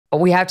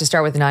we have to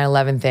start with the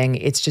 9/11 thing.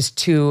 It's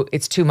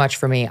too much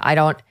for me.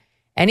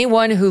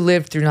 Anyone who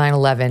lived through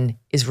 9/11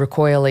 is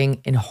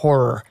recoiling in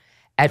horror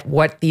at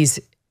what these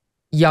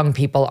young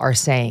people are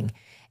saying.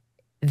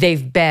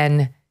 They've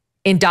been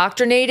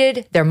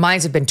indoctrinated. Their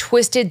minds have been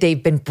twisted.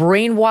 They've been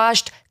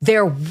brainwashed.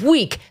 They're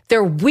weak.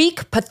 They're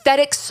weak,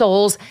 pathetic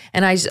souls.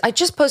 And I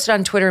just posted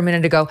on Twitter a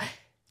minute ago,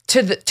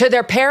 to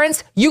their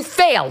parents, you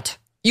failed.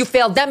 You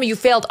failed them and you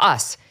failed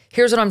us.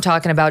 Here's what I'm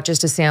talking about,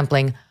 just a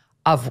sampling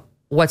of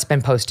what's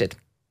been posted.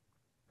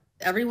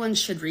 Everyone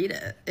should read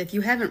it. If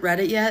you haven't read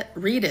it yet,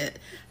 read it.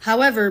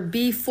 However,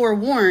 be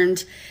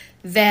forewarned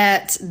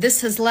that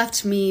this has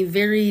left me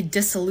very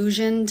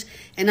disillusioned,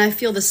 and I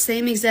feel the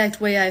same exact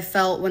way I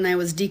felt when I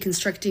was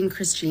deconstructing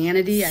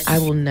Christianity. I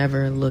will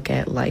never look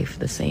at life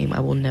the same. I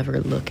will never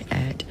look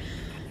at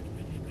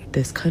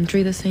this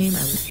country the same,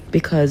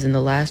 because in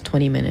the last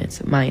 20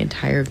 minutes, my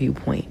entire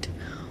viewpoint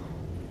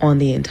on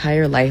the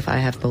entire life I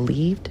have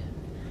believed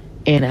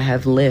and I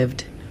have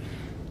lived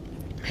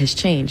has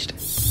changed.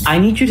 I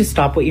need you to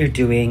stop what you're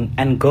doing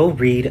and go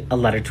read A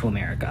Letter to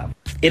America.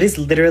 It is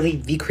literally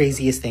the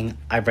craziest thing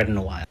I've read in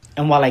a while.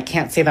 And while I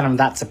can't say that I'm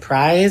that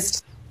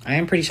surprised, I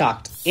am pretty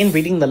shocked. In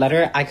reading the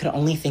letter, I could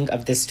only think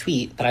of this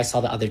tweet that I saw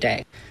the other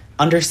day.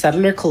 Under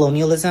settler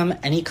colonialism,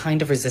 any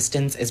kind of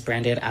resistance is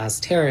branded as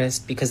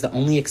terrorist because the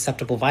only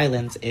acceptable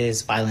violence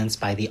is violence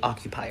by the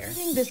occupier.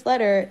 Reading this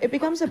letter, it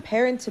becomes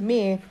apparent to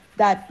me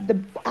that the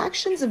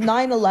actions of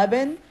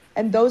 9/11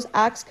 and those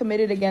acts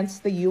committed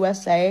against the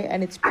USA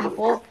and its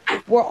people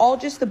were all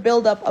just the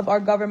buildup of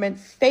our government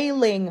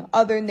failing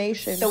other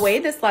nations. The way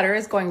this letter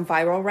is going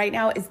viral right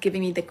now is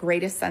giving me the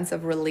greatest sense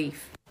of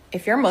relief.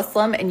 If you're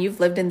Muslim and you've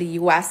lived in the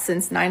US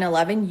since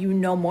 9/11, you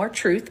know more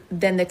truth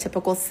than the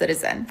typical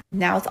citizen.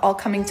 Now it's all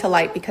coming to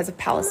light because of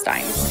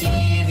Palestine.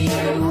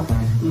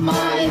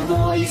 My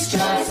voice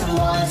just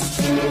wants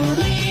to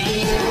leave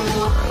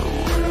you.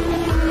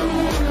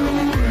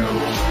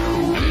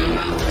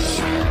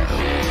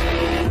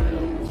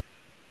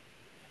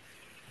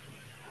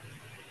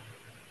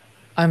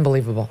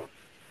 Unbelievable.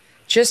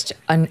 Just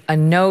a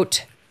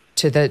note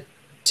to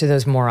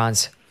those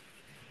morons.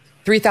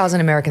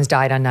 3,000 Americans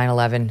died on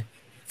 9/11.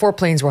 4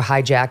 planes were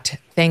hijacked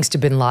thanks to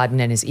bin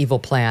Laden and his evil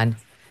plan.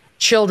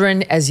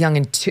 Children as young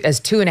as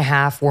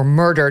 2.5 were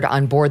murdered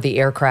on board the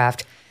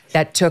aircraft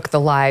that took the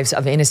lives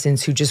of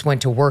innocents who just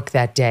went to work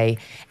that day.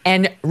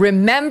 And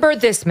remember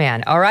this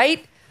man, all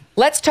right?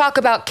 Let's talk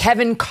about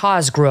Kevin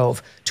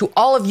Cosgrove. To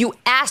all of you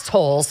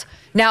assholes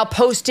now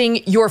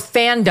posting your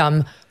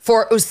fandom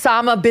for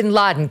Osama bin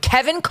Laden.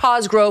 Kevin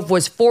Cosgrove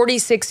was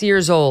 46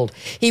 years old.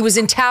 He was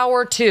in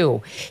Tower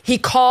 2. He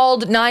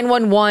called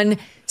 911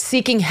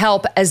 seeking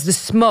help as the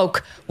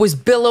smoke was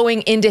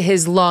billowing into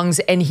his lungs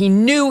and he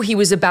knew he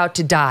was about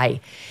to die.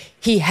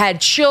 He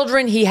had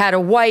children, he had a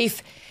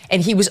wife,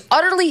 and he was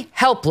utterly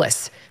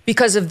helpless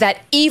because of that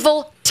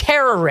evil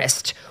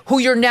terrorist who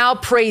you're now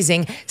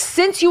praising.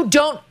 Since you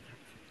don't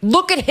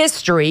look at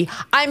history,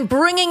 I'm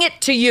bringing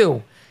it to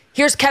you.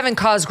 Here's Kevin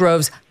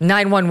Cosgrove's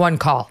 911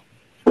 call.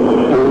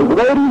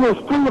 Lady, there's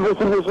 3 of us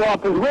in this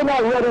office. We're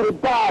not ready to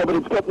die, but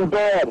it's getting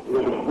bad.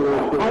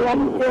 I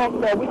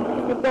understand, sir. We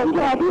don't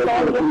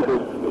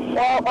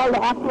have all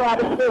the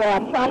apparatus there.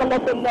 I'm trying to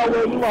let them know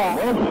where you are.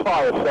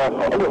 Amplifier, sir.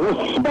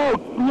 We're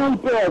smoke, really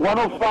bad.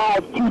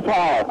 105, 2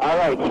 power. All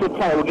right, sit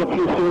tight. We'll get to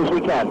you as soon as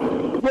we can.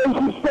 Yeah,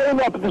 keep staying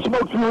up, but the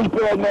smoke's really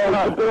bad, man.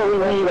 That's all we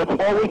need. That's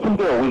all we can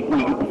do.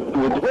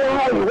 Where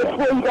are you? What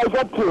are you guys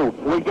up to?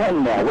 We're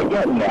getting there.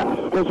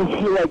 Doesn't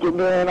feel like it,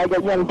 man. I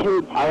got young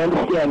kids. I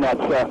understand that,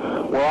 sir.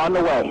 We're on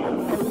the way.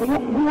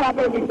 We have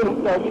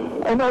everything, sir.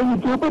 I know you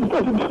do, but it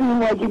doesn't seem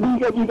like it.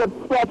 You got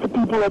lots of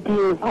people up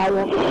here. I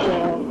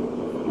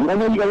understand. I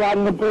know you got a lot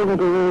in the building,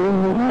 but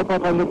we're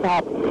up on the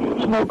top.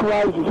 Smoke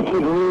rises. It's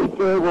really big.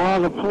 We're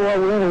on the floor.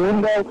 We're in a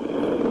window.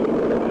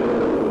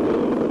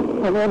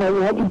 And then I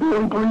had to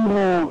barely breathe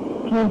now.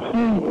 Can't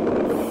see.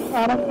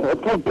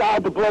 Thank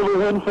God to blow the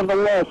wind from the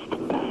west.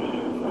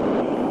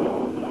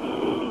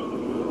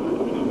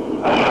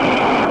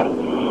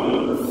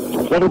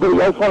 Does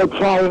anybody else want to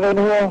chime in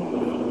here?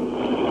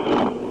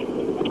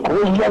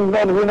 These young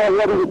men, we're not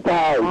ready to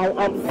die.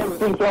 I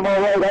think I'm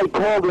all right. I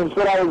called and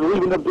said I was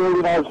leaving the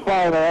building. I was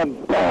fine,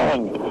 and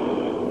bang.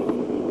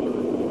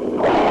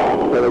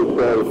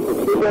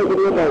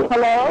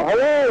 Hello?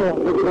 Hello?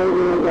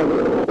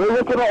 We're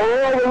looking at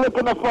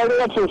the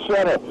financial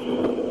center.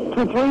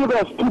 3 of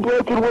us, 2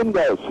 broken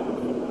windows.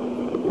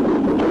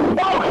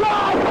 Oh,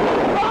 God!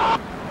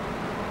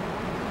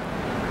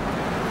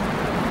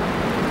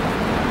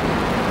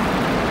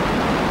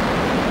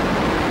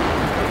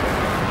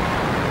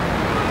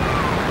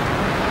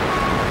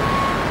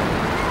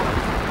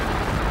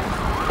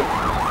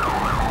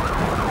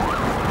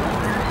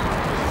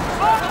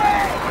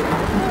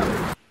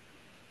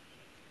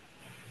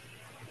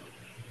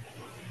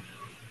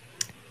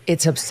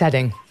 It's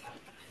upsetting.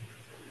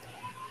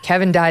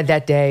 Kevin died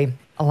that day,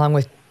 along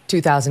with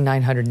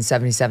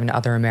 2,977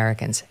 other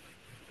Americans.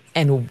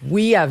 And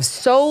we have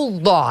so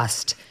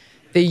lost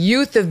the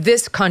youth of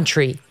this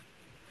country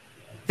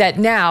that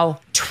now,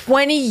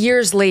 20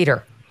 years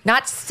later,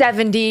 not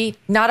 70,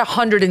 not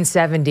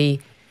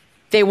 170.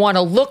 They want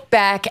to look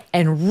back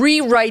and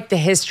rewrite the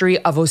history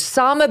of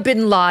Osama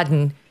bin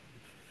Laden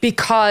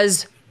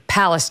because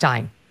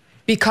Palestine,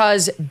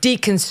 because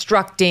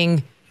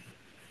deconstructing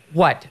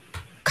what?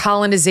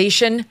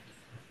 Colonization?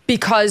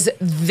 Because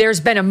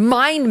there's been a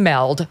mind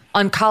meld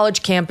on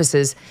college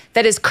campuses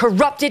that has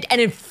corrupted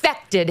and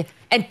infected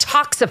and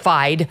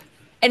toxified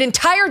an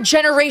entire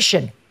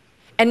generation.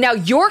 And now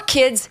your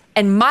kids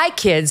and my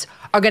kids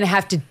are going to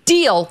have to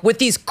deal with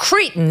these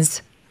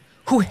cretins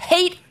who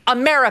hate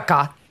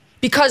America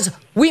because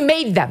we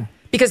made them,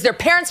 because their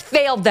parents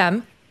failed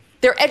them,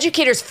 their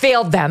educators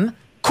failed them,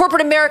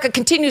 corporate America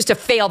continues to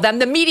fail them,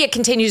 the media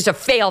continues to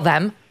fail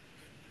them,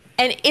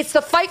 and it's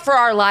the fight for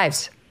our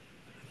lives.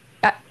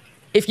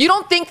 If you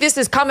don't think this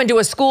is coming to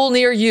a school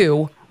near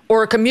you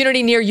or a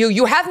community near you,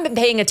 you haven't been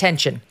paying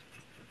attention.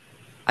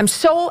 I'm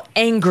so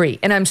angry,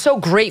 and I'm so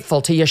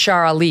grateful to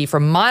Yashar Ali for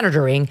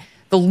monitoring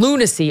the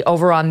lunacy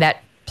over on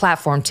that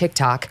platform,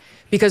 TikTok,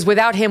 because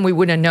without him, we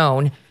wouldn't have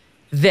known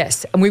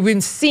this. And we've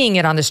been seeing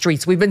it on the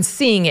streets. We've been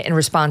seeing it in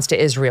response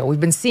to Israel. We've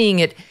been seeing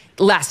it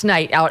last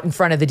night out in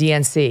front of the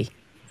DNC.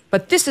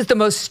 But this is the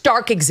most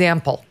stark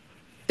example.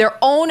 Their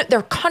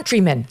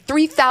countrymen,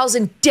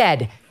 3,000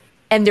 dead,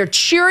 and they're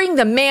cheering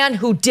the man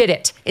who did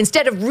it.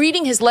 Instead of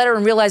reading his letter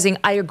and realizing,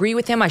 I agree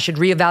with him, I should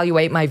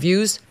reevaluate my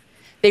views,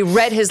 they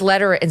read his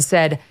letter and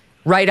said,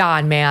 right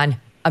on, man,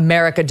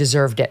 America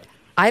deserved it.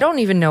 I don't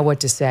even know what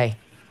to say.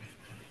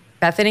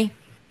 Bethany?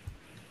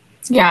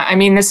 Yeah, I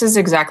mean, this is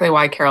exactly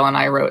why Carol and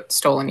I wrote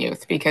Stolen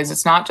Youth, because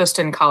it's not just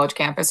in college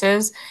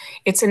campuses,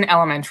 it's in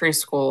elementary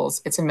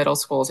schools, it's in middle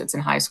schools, it's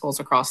in high schools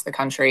across the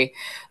country.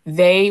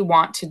 They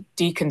want to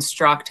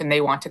deconstruct and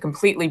they want to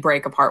completely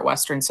break apart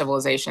Western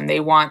civilization. They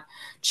want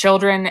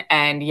children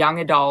and young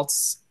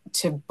adults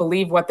to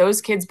believe what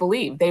those kids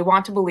believe. They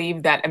want to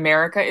believe that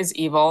America is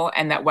evil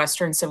and that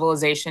Western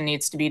civilization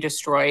needs to be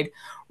destroyed,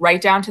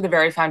 right down to the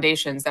very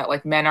foundations that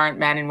like men aren't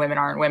men and women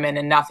aren't women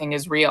and nothing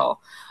is real.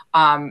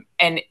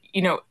 And,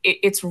 you know,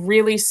 it's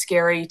really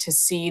scary to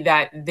see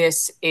that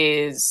this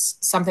is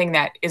something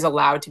that is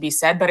allowed to be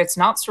said, but it's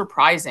not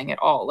surprising at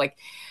all. Like,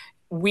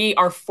 we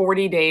are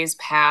 40 days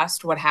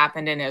past what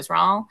happened in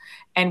Israel.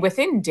 And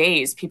within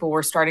days, people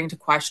were starting to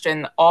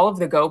question all of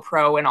the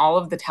GoPro and all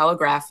of the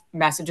Telegraph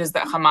messages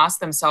that Hamas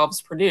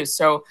themselves produced.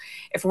 So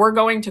if we're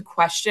going to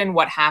question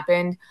what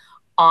happened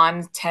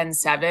on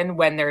 10/7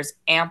 when there's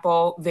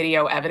ample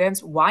video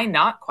evidence, why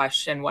not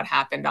question what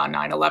happened on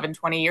 9/11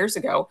 20 years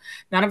ago?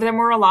 None of them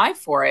were alive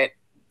for it.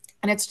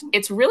 And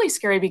it's really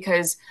scary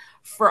because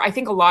for, I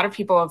think, a lot of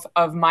people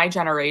of my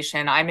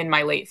generation, I'm in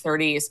my late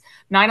 30s,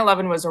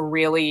 9/11 was a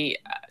really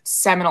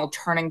seminal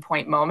turning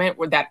point moment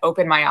where that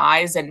opened my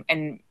eyes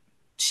and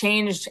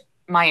changed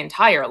my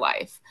entire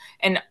life.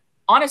 And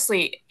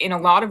honestly, in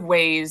a lot of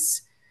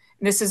ways,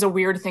 this is a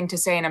weird thing to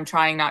say, and I'm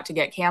trying not to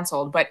get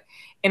canceled, but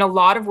in a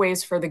lot of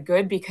ways for the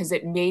good, because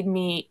it made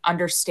me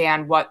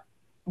understand what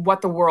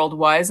the world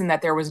was and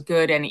that there was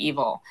good and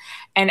evil.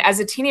 And as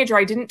a teenager,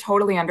 I didn't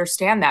totally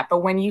understand that.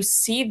 But when you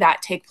see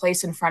that take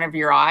place in front of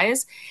your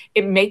eyes,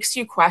 it makes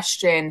you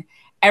question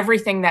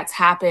everything that's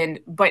happened,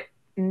 but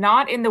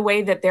not in the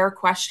way that they're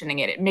questioning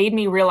it. It made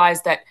me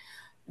realize that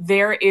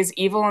there is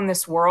evil in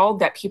this world,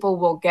 that people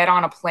will get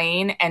on a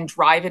plane and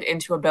drive it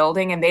into a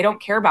building and they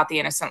don't care about the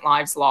innocent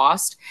lives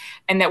lost,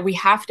 and that we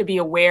have to be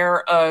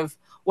aware of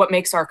what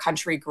makes our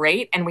country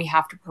great, and we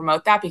have to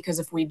promote that, because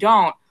if we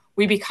don't,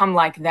 we become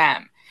like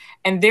them.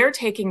 And they're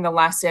taking the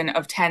lesson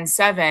of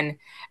 10/7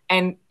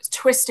 and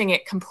twisting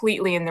it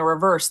completely in the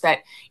reverse, that,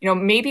 you know,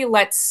 maybe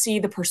let's see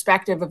the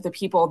perspective of the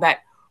people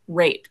that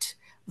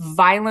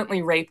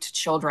violently raped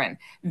children,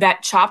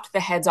 that chopped the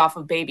heads off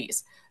of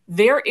babies.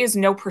 There is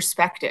no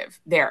perspective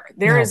there.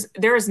 There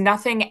is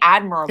nothing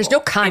admirable. There's no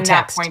context in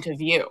that point of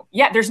view.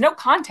 Yeah, there's no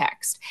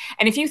context.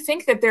 And if you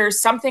think that there's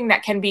something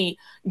that can be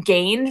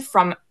gained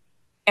from,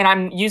 and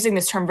I'm using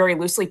this term very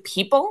loosely,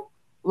 people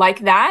like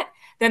that,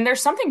 then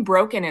there's something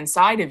broken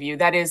inside of you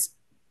that is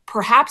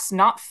perhaps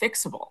not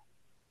fixable.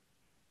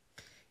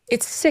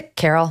 It's sick,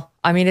 Carol.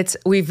 I mean,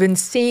 we've been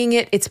seeing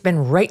it. It's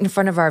been right in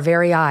front of our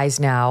very eyes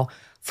now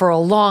for a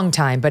long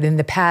time, but in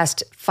the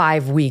past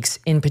 5 weeks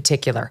in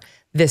particular,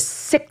 this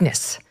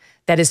sickness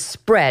that is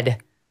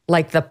spread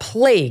like the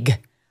plague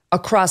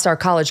across our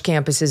college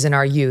campuses and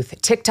our youth.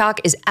 TikTok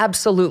is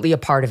absolutely a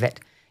part of it.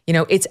 You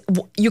know,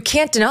 you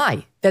can't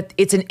deny that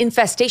it's an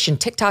infestation.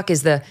 TikTok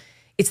is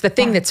it's the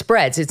thing that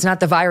spreads. It's not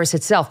the virus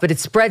itself, but it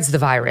spreads the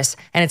virus.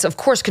 And it's, of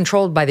course,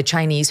 controlled by the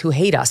Chinese who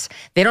hate us.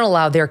 They don't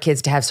allow their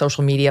kids to have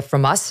social media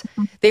from us.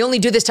 They only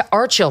do this to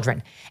our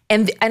children.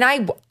 And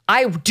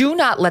I do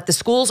not let the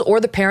schools or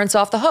the parents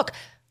off the hook.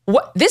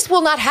 This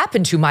will not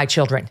happen to my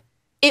children.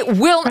 It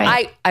will.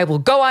 Right. I will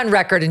go on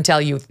record and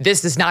tell you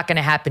this is not going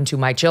to happen to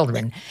my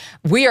children.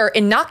 We are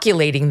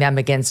inoculating them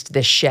against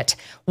this shit.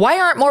 Why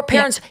aren't more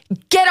parents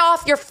get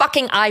off your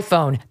fucking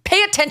iPhone?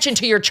 Pay attention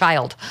to your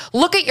child.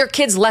 Look at your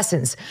kids'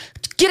 lessons.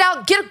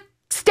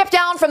 Step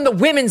down from the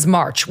Women's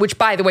March, which,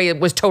 by the way, it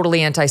was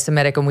totally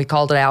anti-Semitic and we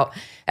called it out,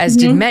 as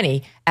did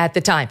many at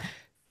the time.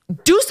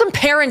 do some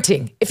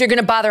parenting if you're going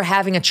to bother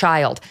having a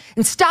child,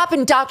 and stop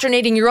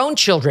indoctrinating your own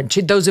children,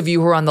 to those of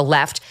you who are on the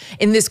left,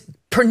 in this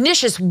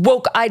pernicious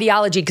woke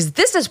ideology, because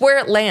this is where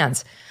it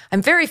lands.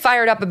 I'm very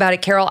fired up about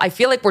it, Carol. I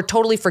feel like we're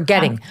totally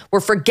forgetting. Yeah.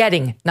 We're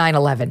forgetting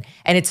 9/11.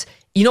 And it's,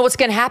 you know what's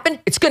going to happen?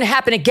 It's going to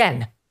happen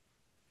again.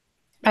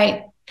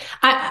 Right.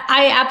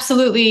 I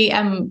absolutely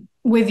am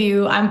with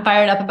you. I'm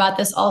fired up about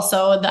this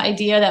also. The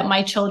idea that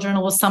my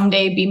children will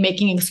someday be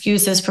making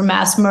excuses for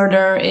mass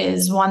murder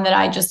is one that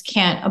I just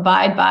can't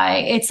abide by.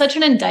 It's such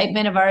an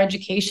indictment of our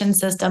education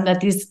system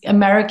that these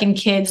American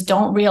kids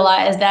don't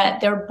realize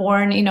that they're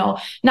born,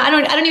 I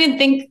don't even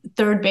think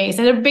third base.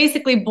 They're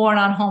basically born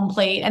on home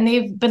plate, and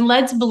they've been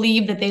led to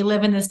believe that they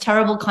live in this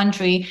terrible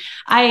country.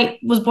 I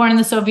was born in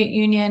the Soviet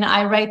Union.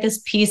 I write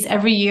this piece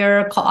every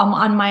year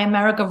on my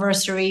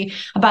Americaversary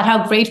about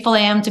how grateful I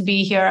am to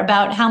be here,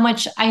 about how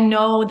much I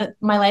know that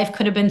my life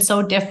could have been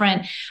so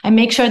different. I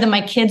make sure that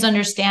my kids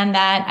understand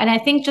that. And I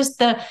think just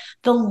the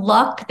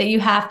luck that you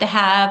have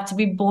to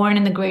be born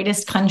in the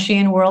greatest country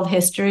in world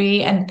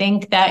history and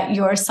think that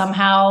you're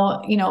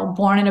somehow,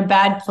 born in a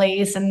bad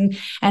place and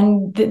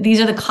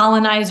these are the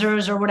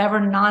colonizers or whatever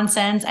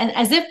nonsense. And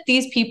as if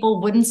these people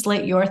wouldn't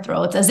slit your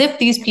throats, as if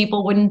these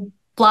people wouldn't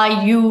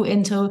fly you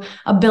into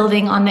a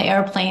building on the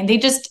airplane. They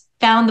just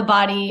found the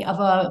body of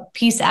a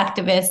peace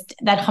activist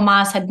that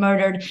Hamas had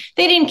murdered.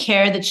 They didn't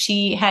care that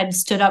she had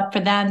stood up for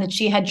them, that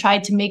she had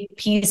tried to make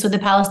peace with the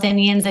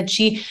Palestinians, that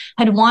she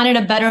had wanted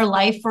a better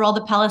life for all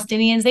the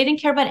Palestinians. They didn't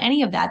care about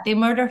any of that. They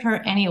murdered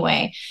her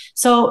anyway.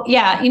 So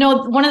yeah,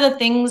 one of the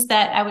things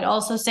that I would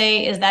also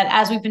say is that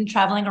as we've been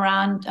traveling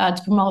around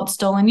to promote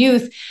Stolen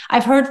Youth,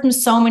 I've heard from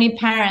so many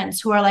parents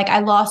who are like,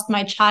 I lost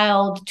my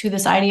child to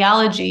this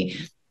ideology.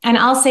 And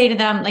I'll say to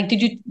them, like,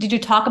 did you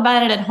talk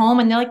about it at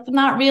home? And they're like,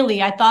 not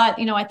really. I thought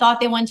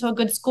they went to a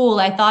good school.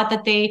 I thought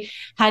that they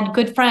had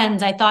good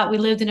friends. I thought we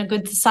lived in a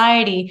good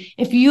society.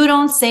 If you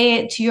don't say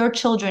it to your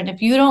children,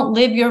 if you don't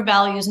live your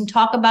values and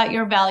talk about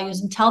your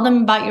values and tell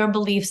them about your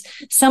beliefs,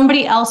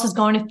 somebody else is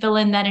going to fill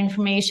in that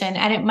information.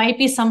 And it might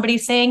be somebody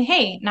saying,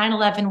 hey,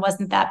 9/11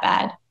 wasn't that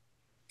bad.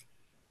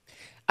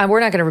 We're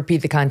not going to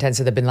repeat the contents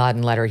of the bin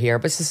Laden letter here,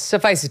 but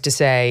suffice it to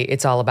say,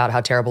 it's all about how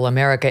terrible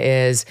America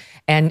is,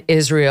 and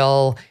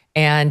Israel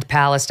and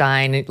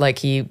Palestine, like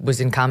he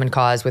was in common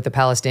cause with the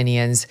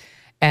Palestinians.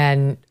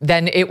 And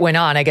then it went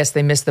on. I guess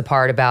they missed the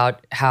part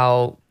about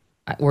how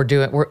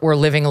we're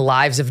living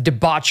lives of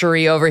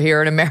debauchery over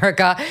here in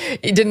America.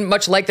 He didn't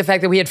much like the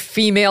fact that we had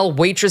female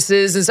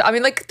waitresses. This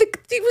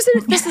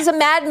is a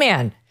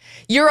madman.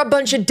 You're a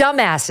bunch of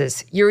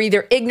dumbasses. You're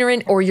either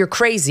ignorant or you're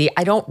crazy.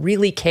 I don't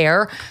really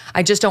care.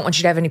 I just don't want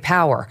you to have any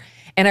power.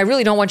 And I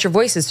really don't want your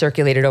voices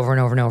circulated over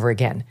and over and over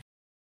again.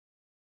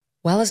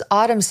 Well, as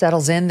autumn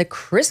settles in, the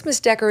Christmas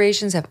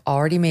decorations have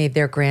already made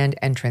their grand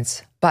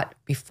entrance. But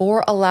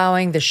before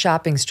allowing the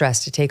shopping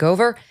stress to take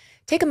over,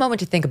 take a moment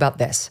to think about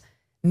this.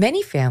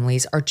 Many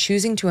families are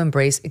choosing to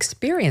embrace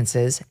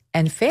experiences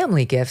and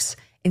family gifts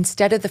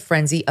instead of the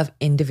frenzy of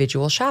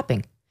individual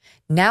shopping.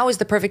 Now is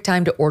the perfect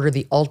time to order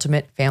the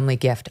ultimate family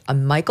gift, a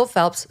Michael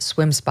Phelps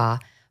swim spa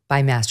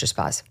by Master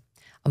Spas.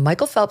 A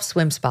Michael Phelps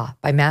swim spa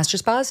by Master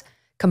Spas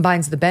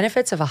combines the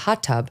benefits of a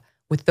hot tub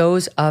with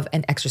those of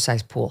an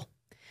exercise pool.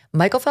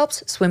 Michael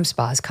Phelps swim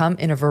spas come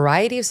in a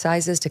variety of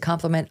sizes to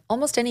complement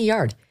almost any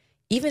yard,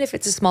 even if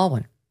it's a small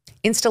one.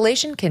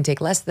 Installation can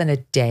take less than a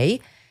day,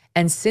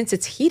 and since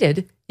it's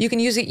heated, you can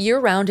use it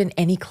year-round in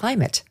any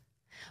climate.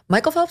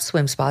 Michael Phelps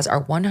swim spas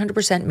are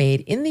 100%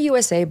 made in the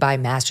USA by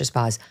Master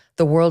Spas,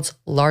 the world's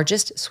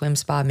largest swim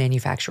spa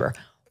manufacturer.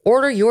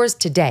 Order yours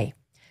today.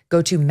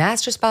 Go to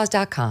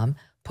masterspas.com,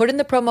 put in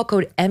the promo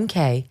code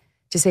MK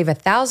to save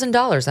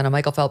 $1,000 on a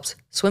Michael Phelps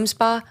swim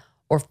spa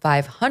or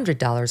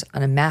 $500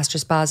 on a Master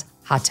Spas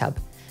hot tub.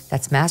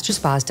 That's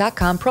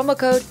masterspas.com, promo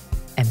code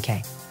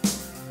MK.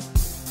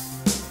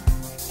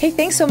 Hey,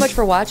 thanks so much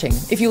for watching.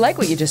 If you like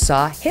what you just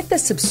saw, hit the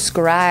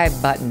subscribe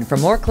button for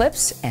more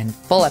clips and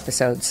full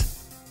episodes.